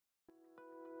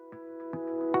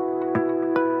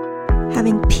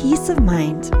having peace of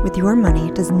mind with your money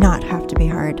does not have to be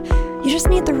hard. You just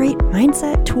need the right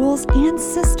mindset, tools, and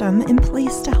system in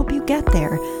place to help you get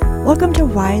there. Welcome to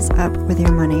Wise Up with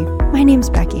Your Money. My name's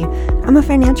Becky. I'm a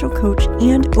financial coach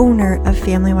and owner of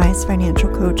FamilyWise Financial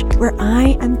Coach, where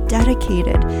I am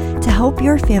dedicated to help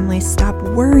your family stop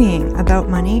worrying about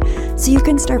money so you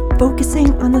can start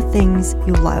focusing on the things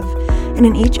you love. And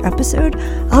in each episode,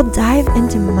 I'll dive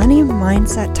into money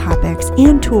mindset topics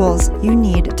and tools you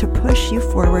need to push you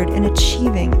forward in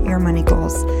achieving your money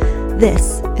goals.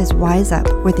 This is Wise Up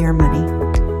with Your Money.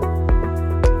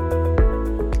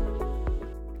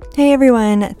 Hey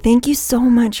everyone, thank you so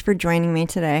much for joining me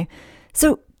today.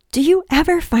 So, do you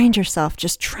ever find yourself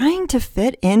just trying to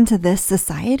fit into this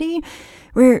society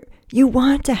where you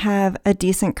want to have a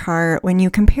decent car when you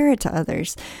compare it to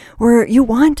others, or you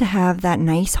want to have that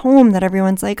nice home that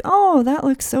everyone's like, oh, that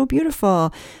looks so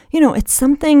beautiful. You know, it's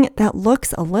something that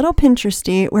looks a little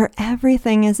Pinteresty where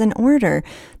everything is in order.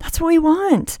 That's what we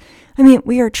want. I mean,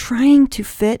 we are trying to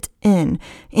fit in,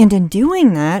 and in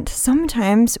doing that,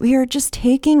 sometimes we are just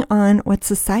taking on what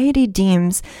society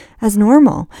deems as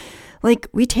normal. Like,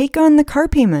 we take on the car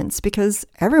payments because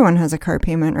everyone has a car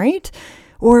payment, right?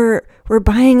 Or we're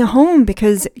buying a home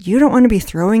because you don't want to be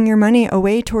throwing your money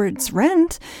away towards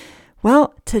rent.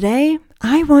 Well, today,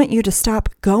 I want you to stop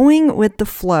going with the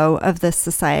flow of this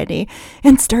society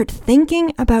and start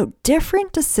thinking about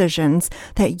different decisions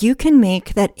that you can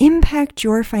make that impact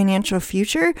your financial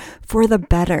future for the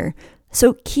better.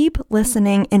 So keep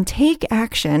listening and take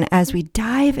action as we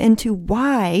dive into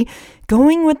why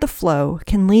going with the flow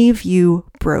can leave you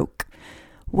broke.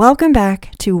 Welcome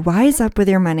back to Wise Up with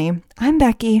Your Money. I'm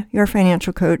Becky, your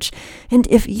financial coach. And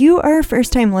if you are a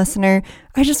first-time listener,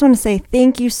 I just want to say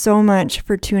thank you so much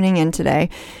for tuning in today.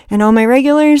 And all my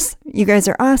regulars, you guys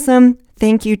are awesome.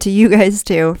 Thank you to you guys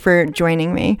too for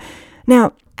joining me.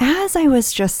 Now, as I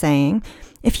was just saying,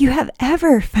 if you have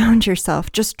ever found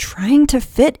yourself just trying to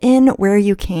fit in where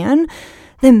you can,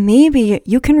 then maybe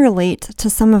you can relate to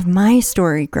some of my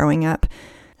story growing up.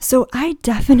 So I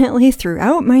definitely,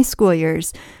 throughout my school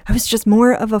years, I was just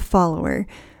more of a follower,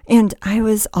 and I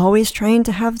was always trying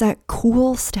to have that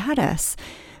cool status.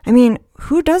 I mean,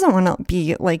 who doesn't want to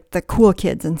be like the cool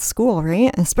kids in school,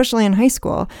 right? Especially in high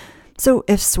school. So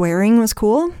if swearing was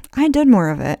cool, I did more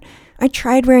of it. I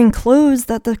tried wearing clothes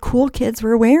that the cool kids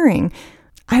were wearing.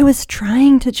 I was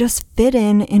trying to just fit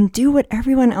in and do what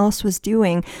everyone else was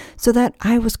doing so that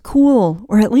I was cool,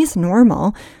 or at least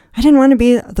normal. I didn't want to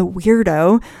be the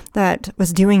weirdo that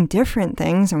was doing different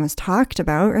things and was talked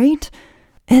about, right?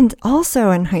 And also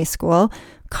in high school,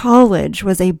 college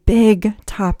was a big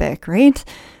topic, right?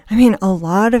 I mean, a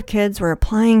lot of kids were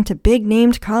applying to big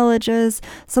named colleges.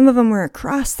 Some of them were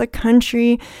across the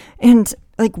country. And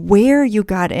like where you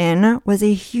got in was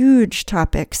a huge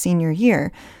topic senior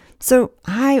year. So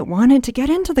I wanted to get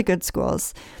into the good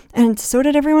schools. And so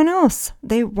did everyone else.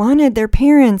 They wanted their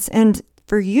parents and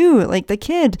for you, like the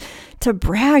kid, to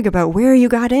brag about where you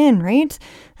got in, right?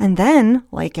 And then,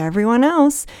 like everyone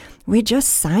else, we just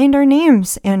signed our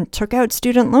names and took out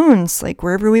student loans, like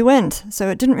wherever we went. So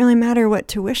it didn't really matter what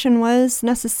tuition was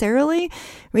necessarily.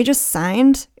 We just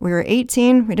signed. We were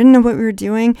 18. We didn't know what we were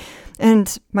doing.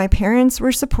 And my parents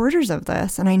were supporters of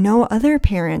this. And I know other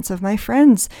parents of my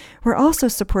friends were also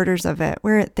supporters of it,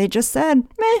 where they just said,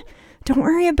 meh, don't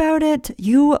worry about it.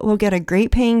 You will get a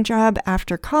great paying job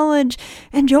after college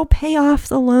and you'll pay off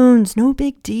the loans. No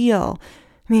big deal.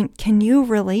 I mean, can you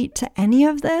relate to any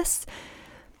of this?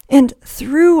 And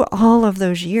through all of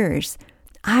those years,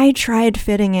 I tried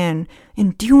fitting in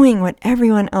and doing what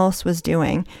everyone else was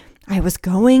doing. I was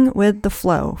going with the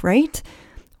flow, right?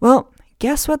 Well,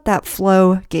 guess what that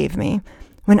flow gave me?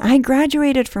 When I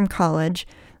graduated from college,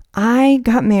 I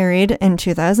got married in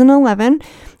 2011.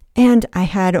 And I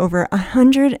had over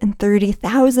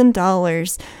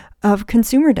 $130,000 of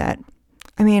consumer debt.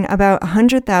 I mean, about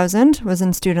 $100,000 was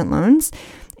in student loans,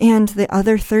 and the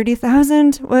other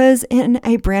 $30,000 was in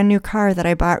a brand new car that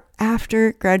I bought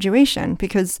after graduation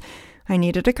because I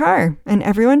needed a car. And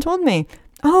everyone told me,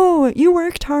 oh, you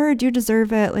worked hard, you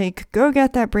deserve it, like go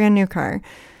get that brand new car.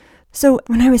 So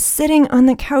when I was sitting on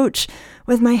the couch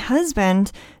with my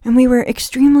husband and we were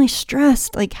extremely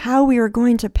stressed, like how we were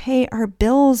going to pay our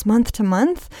bills month to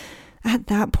month, at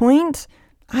that point,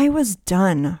 I was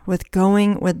done with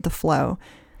going with the flow.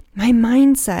 My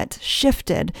mindset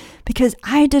shifted because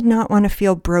I did not want to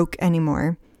feel broke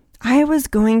anymore. I was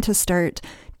going to start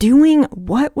doing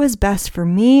what was best for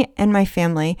me and my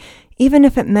family, even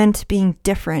if it meant being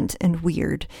different and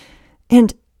weird.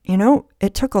 And, you know,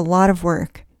 it took a lot of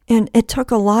work. And it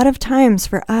took a lot of times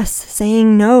for us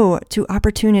saying no to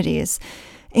opportunities.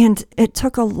 And it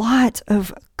took a lot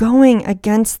of going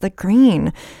against the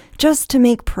grain just to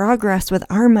make progress with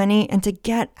our money and to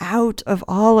get out of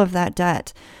all of that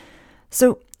debt.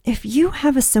 So if you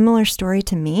have a similar story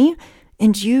to me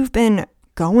and you've been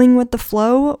going with the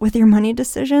flow with your money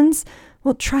decisions,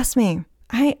 well, trust me,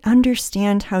 I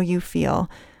understand how you feel.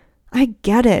 I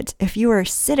get it if you are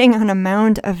sitting on a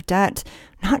mound of debt,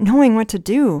 not knowing what to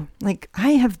do. Like,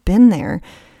 I have been there.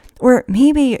 Or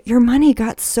maybe your money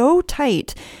got so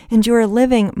tight and you are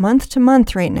living month to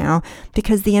month right now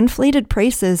because the inflated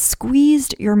prices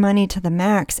squeezed your money to the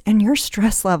max and your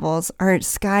stress levels are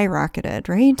skyrocketed,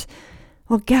 right?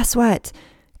 Well, guess what?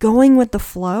 Going with the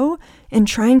flow and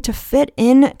trying to fit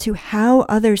in to how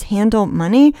others handle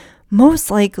money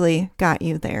most likely got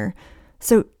you there.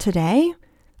 So today,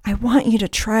 I want you to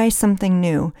try something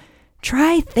new.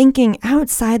 Try thinking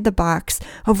outside the box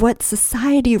of what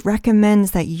society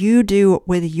recommends that you do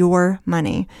with your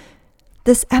money.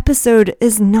 This episode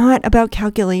is not about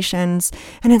calculations,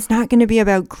 and it's not going to be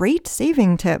about great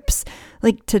saving tips.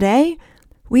 Like today,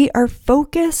 we are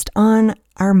focused on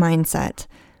our mindset.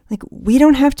 Like, we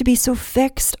don't have to be so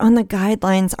fixed on the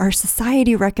guidelines our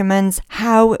society recommends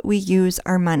how we use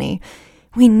our money.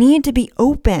 We need to be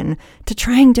open to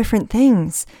trying different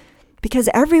things because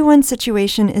everyone's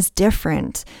situation is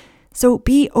different. So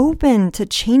be open to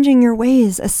changing your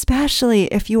ways, especially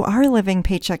if you are living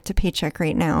paycheck to paycheck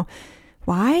right now.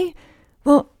 Why?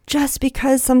 Well, just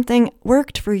because something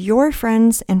worked for your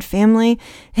friends and family,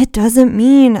 it doesn't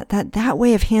mean that that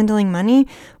way of handling money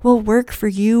will work for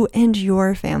you and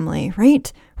your family,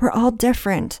 right? We're all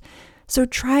different. So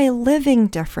try living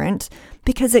different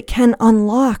because it can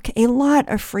unlock a lot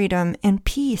of freedom and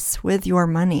peace with your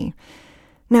money.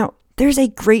 Now, there's a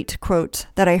great quote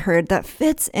that I heard that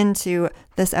fits into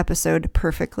this episode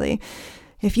perfectly.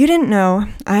 If you didn't know,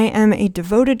 I am a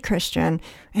devoted Christian,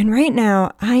 and right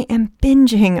now I am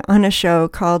binging on a show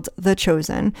called The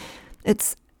Chosen.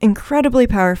 It's incredibly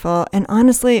powerful, and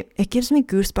honestly, it gives me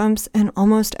goosebumps in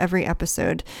almost every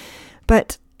episode.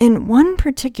 But in one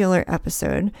particular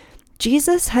episode,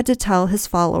 Jesus had to tell his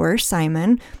follower,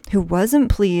 Simon, who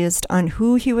wasn't pleased on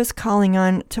who he was calling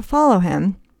on to follow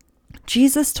him,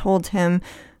 Jesus told him,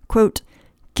 quote,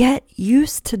 "Get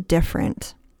used to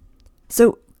different."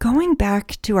 So going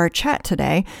back to our chat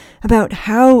today about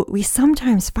how we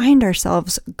sometimes find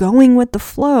ourselves going with the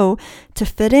flow to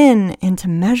fit in and to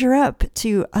measure up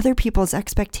to other people's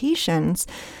expectations.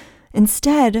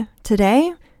 Instead,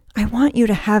 today, I want you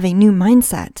to have a new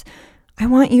mindset. I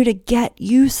want you to get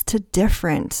used to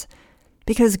different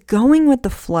because going with the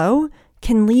flow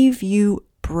can leave you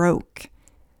broke.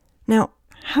 Now,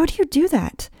 how do you do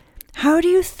that? How do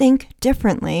you think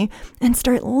differently and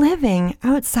start living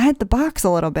outside the box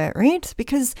a little bit, right?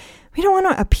 Because we don't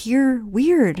want to appear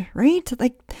weird, right?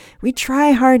 Like, we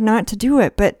try hard not to do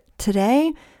it, but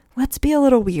today, let's be a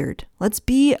little weird. Let's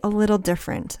be a little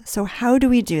different. So how do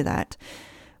we do that?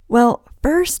 Well,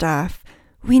 first off,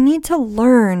 we need to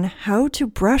learn how to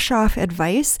brush off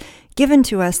advice given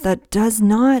to us that does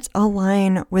not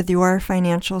align with your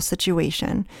financial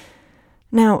situation.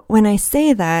 Now, when I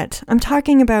say that, I'm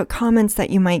talking about comments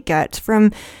that you might get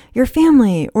from your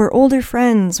family or older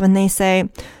friends when they say,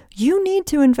 "You need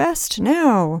to invest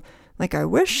now." Like, I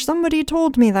wish somebody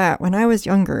told me that when I was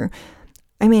younger.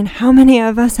 I mean, how many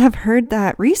of us have heard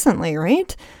that recently,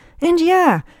 right? And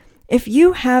yeah, if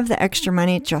you have the extra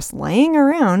money just laying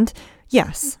around,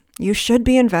 yes, you should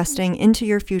be investing into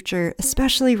your future,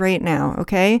 especially right now,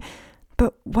 okay?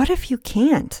 But what if you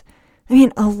can't? I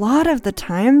mean, a lot of the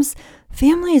times,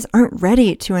 families aren't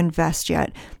ready to invest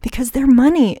yet because their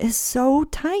money is so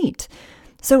tight.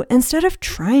 So instead of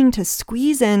trying to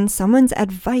squeeze in someone's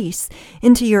advice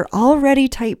into your already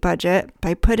tight budget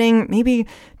by putting maybe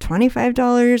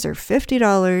 $25 or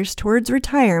 $50 towards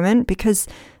retirement because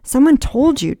someone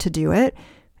told you to do it,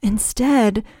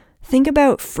 instead, think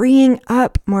about freeing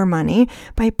up more money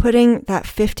by putting that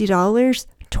 $50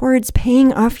 towards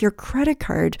paying off your credit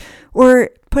card or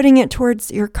putting it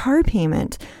towards your car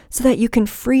payment so that you can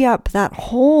free up that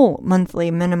whole monthly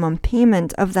minimum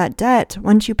payment of that debt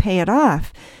once you pay it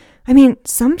off. I mean,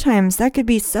 sometimes that could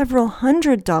be several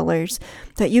 $100s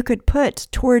that you could put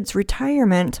towards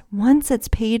retirement once it's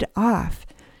paid off.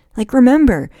 Like,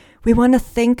 remember, we want to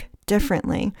think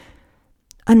differently.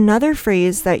 Another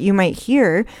phrase that you might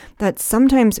hear that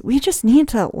sometimes we just need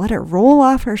to let it roll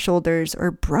off our shoulders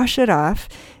or brush it off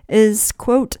is,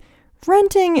 quote,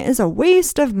 "Renting is a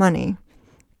waste of money."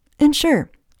 And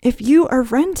sure, if you are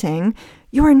renting,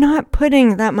 you are not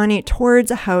putting that money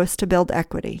towards a house to build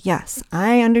equity. Yes,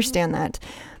 I understand that.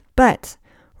 But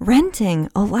renting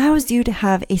allows you to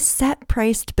have a set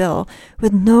priced bill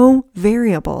with no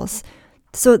variables.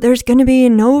 So there's going to be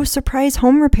no surprise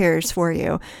home repairs for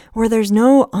you, or there's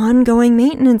no ongoing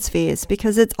maintenance fees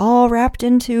because it's all wrapped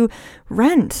into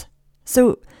rent.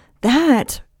 So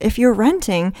that, if you're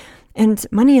renting and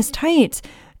money is tight,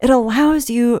 it allows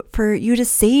you to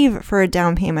save for a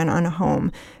down payment on a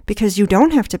home because you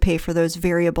don't have to pay for those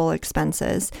variable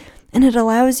expenses. And it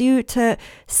allows you to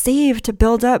save to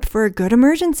build up for a good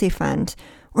emergency fund.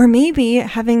 Or maybe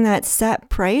having that set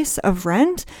price of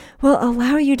rent will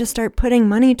allow you to start putting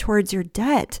money towards your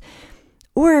debt.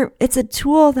 Or it's a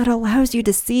tool that allows you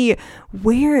to see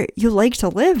where you like to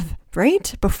live,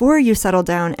 right? Before you settle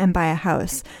down and buy a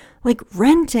house. Like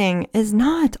renting is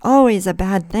not always a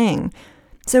bad thing.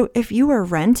 So if you are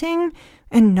renting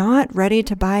and not ready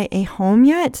to buy a home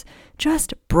yet,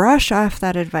 just brush off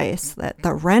that advice that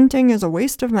the renting is a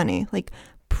waste of money. Like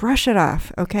brush it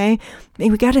off, okay?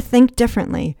 We got to think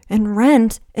differently. And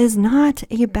rent is not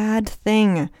a bad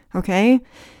thing, okay?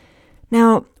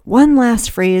 Now, one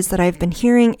last phrase that I've been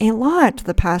hearing a lot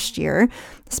the past year,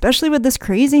 especially with this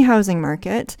crazy housing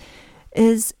market,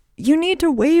 is you need to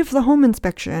waive the home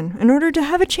inspection in order to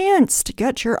have a chance to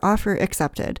get your offer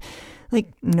accepted.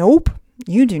 Like, nope,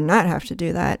 you do not have to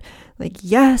do that. Like,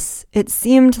 yes, it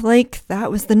seemed like that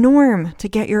was the norm to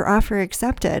get your offer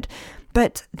accepted,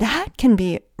 but that can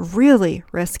be really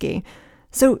risky.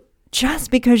 So just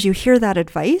because you hear that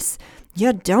advice,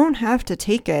 you don't have to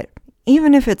take it.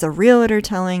 Even if it's a realtor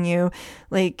telling you,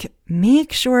 like,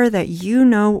 make sure that you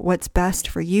know what's best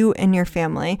for you and your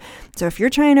family. So if you're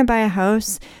trying to buy a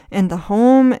house and the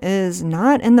home is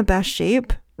not in the best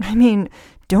shape,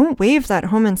 don't waive that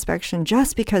home inspection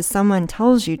just because someone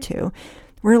tells you to.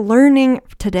 We're learning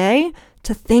today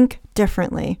to think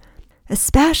differently,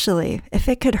 especially if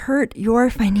it could hurt your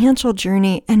financial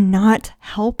journey and not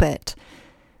help it.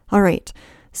 All right,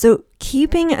 so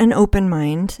keeping an open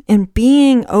mind and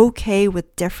being okay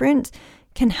with different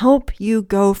can help you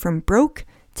go from broke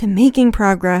to making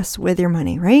progress with your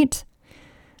money, right?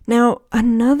 Now,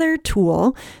 another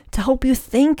tool to help you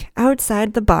think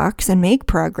outside the box and make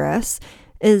progress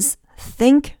is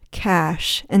think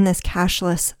cash in this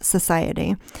cashless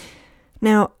society.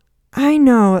 Now, I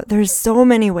know there's so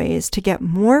many ways to get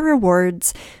more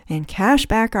rewards and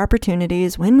cashback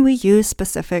opportunities when we use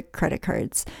specific credit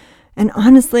cards. And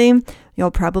honestly,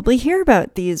 you'll probably hear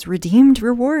about these redeemed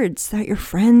rewards that your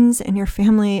friends and your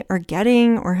family are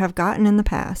getting or have gotten in the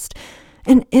past.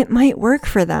 And it might work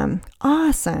for them.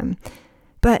 Awesome.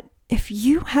 But if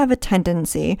you have a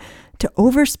tendency to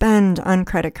overspend on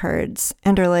credit cards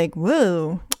and are like,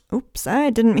 whoa, oops, I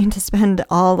didn't mean to spend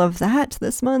all of that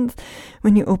this month,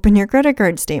 when you open your credit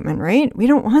card statement, right? We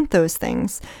don't want those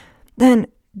things. Then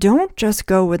don't just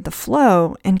go with the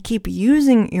flow and keep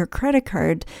using your credit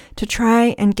card to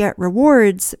try and get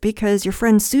rewards because your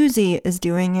friend Susie is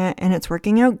doing it and it's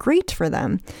working out great for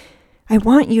them. I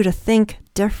want you to think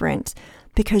different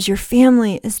because your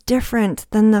family is different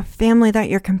than the family that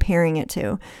you're comparing it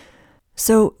to.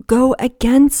 So go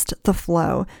against the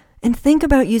flow and think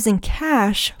about using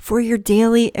cash for your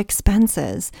daily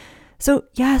expenses. So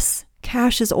yes,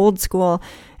 cash is old school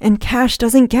and cash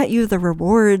doesn't get you the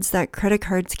rewards that credit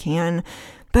cards can,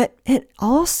 but it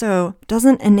also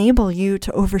doesn't enable you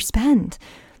to overspend.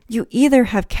 You either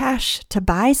have cash to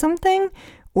buy something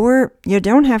or you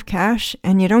don't have cash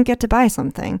and you don't get to buy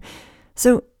something.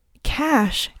 So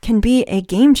cash can be a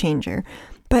game changer,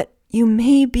 but you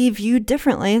may be viewed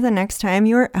differently the next time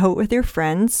you're out with your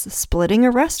friends splitting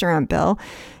a restaurant bill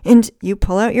and you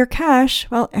pull out your cash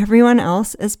while everyone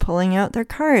else is pulling out their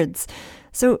cards.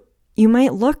 So you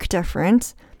might look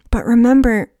different, but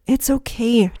remember, it's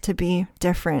okay to be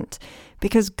different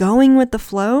because going with the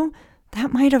flow,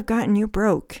 that might have gotten you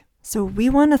broke. So we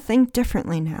want to think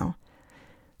differently now.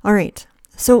 All right.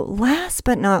 So last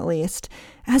but not least,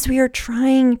 as we are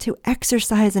trying to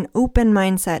exercise an open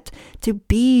mindset to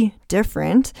be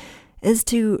different, is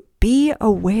to be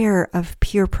aware of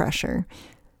peer pressure.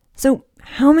 So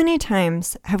how many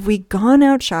times have we gone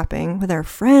out shopping with our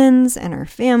friends and our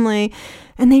family,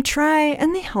 and they try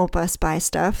and they help us buy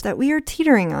stuff that we are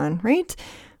teetering on, right?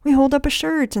 We hold up a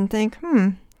shirt and think,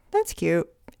 that's cute.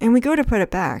 And we go to put it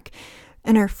back.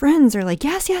 And our friends are like,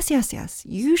 yes,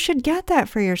 you should get that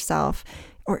for yourself.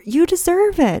 Or you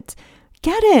deserve it.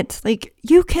 Get it. Like,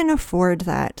 you can afford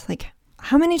that. Like,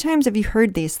 how many times have you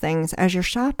heard these things as you're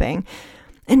shopping?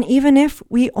 And even if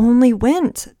we only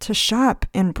went to shop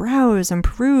and browse and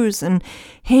peruse and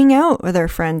hang out with our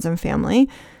friends and family,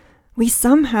 we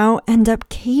somehow end up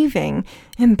caving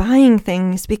and buying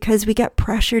things because we get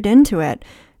pressured into it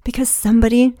because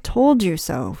somebody told you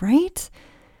so, right?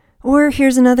 Or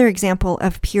here's another example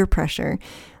of peer pressure.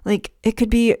 Like it could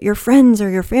be your friends or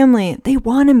your family. They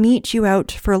want to meet you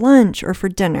out for lunch or for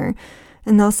dinner.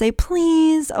 And they'll say,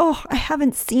 please, I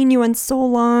haven't seen you in so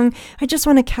long. I just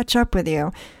want to catch up with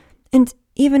you. And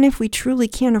even if we truly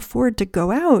can't afford to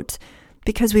go out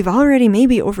because we've already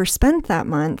maybe overspent that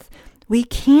month, we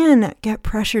can get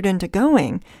pressured into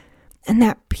going. And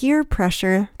that peer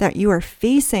pressure that you are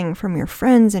facing from your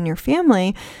friends and your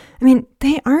family,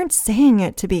 they aren't saying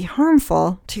it to be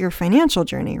harmful to your financial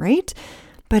journey, right?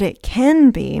 But it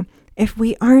can be if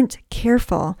we aren't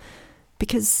careful,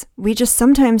 because we just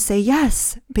sometimes say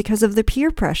yes because of the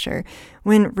peer pressure,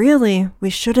 when really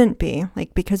we shouldn't be,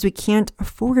 because we can't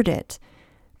afford it.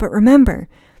 But remember,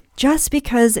 just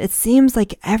because it seems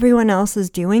like everyone else is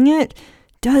doing it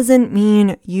doesn't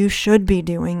mean you should be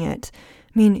doing it.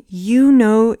 You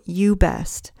know you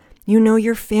best. You know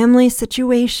your family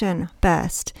situation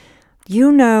best.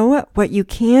 You know what you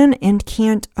can and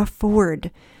can't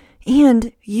afford.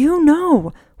 And you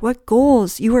know what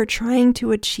goals you are trying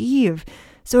to achieve.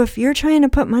 So if you're trying to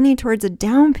put money towards a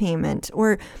down payment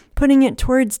or putting it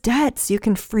towards debts, you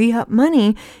can free up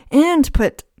money and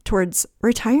put towards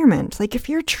retirement. If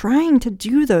you're trying to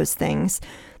do those things,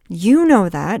 you know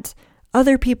that.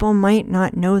 Other people might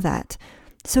not know that.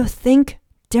 So think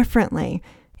differently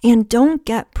and don't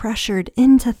get pressured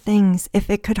into things if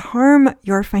it could harm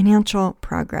your financial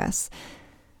progress.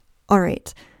 All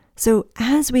right. So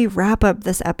as we wrap up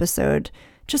this episode,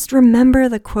 just remember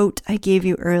the quote I gave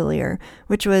you earlier,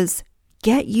 which was,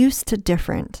 get used to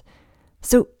different.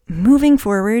 So moving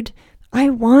forward, I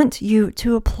want you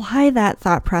to apply that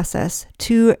thought process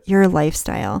to your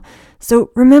lifestyle.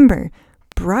 So remember,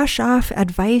 brush off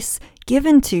advice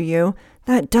given to you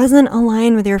that doesn't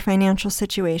align with your financial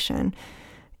situation.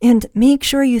 And make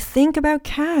sure you think about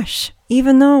cash,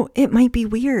 even though it might be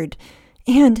weird.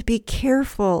 And be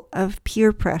careful of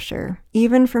peer pressure,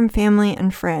 even from family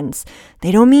and friends.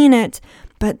 They don't mean it,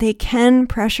 but they can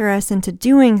pressure us into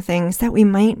doing things that we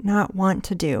might not want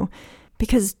to do.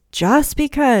 Because just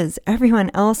because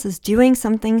everyone else is doing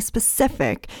something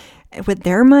specific with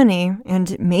their money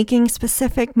and making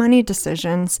specific money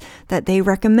decisions that they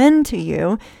recommend to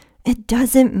you, it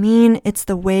doesn't mean it's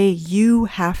the way you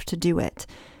have to do it.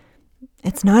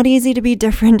 It's not easy to be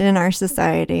different in our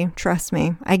society. Trust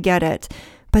me, I get it.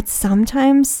 But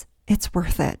sometimes it's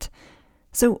worth it.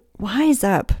 So wise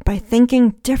up by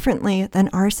thinking differently than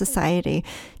our society,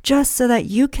 just so that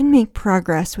you can make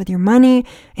progress with your money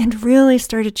and really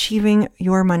start achieving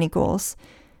your money goals.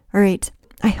 All right,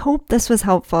 I hope this was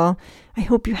helpful. I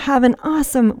hope you have an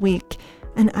awesome week,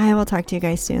 and I will talk to you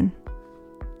guys soon.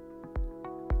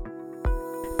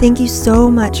 Thank you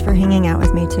so much for hanging out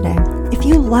with me today. If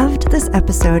you loved this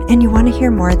episode and you want to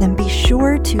hear more, then be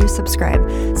sure to subscribe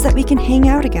so that we can hang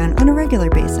out again on a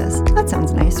regular basis. That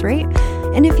sounds nice, right?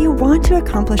 And if you want to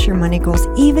accomplish your money goals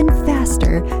even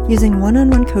faster using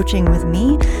one-on-one coaching with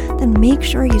me, then make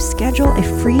sure you schedule a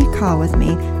free call with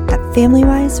me at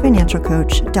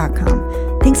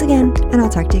FamilyWiseFinancialCoach.com. Thanks again, and I'll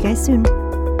talk to you guys soon.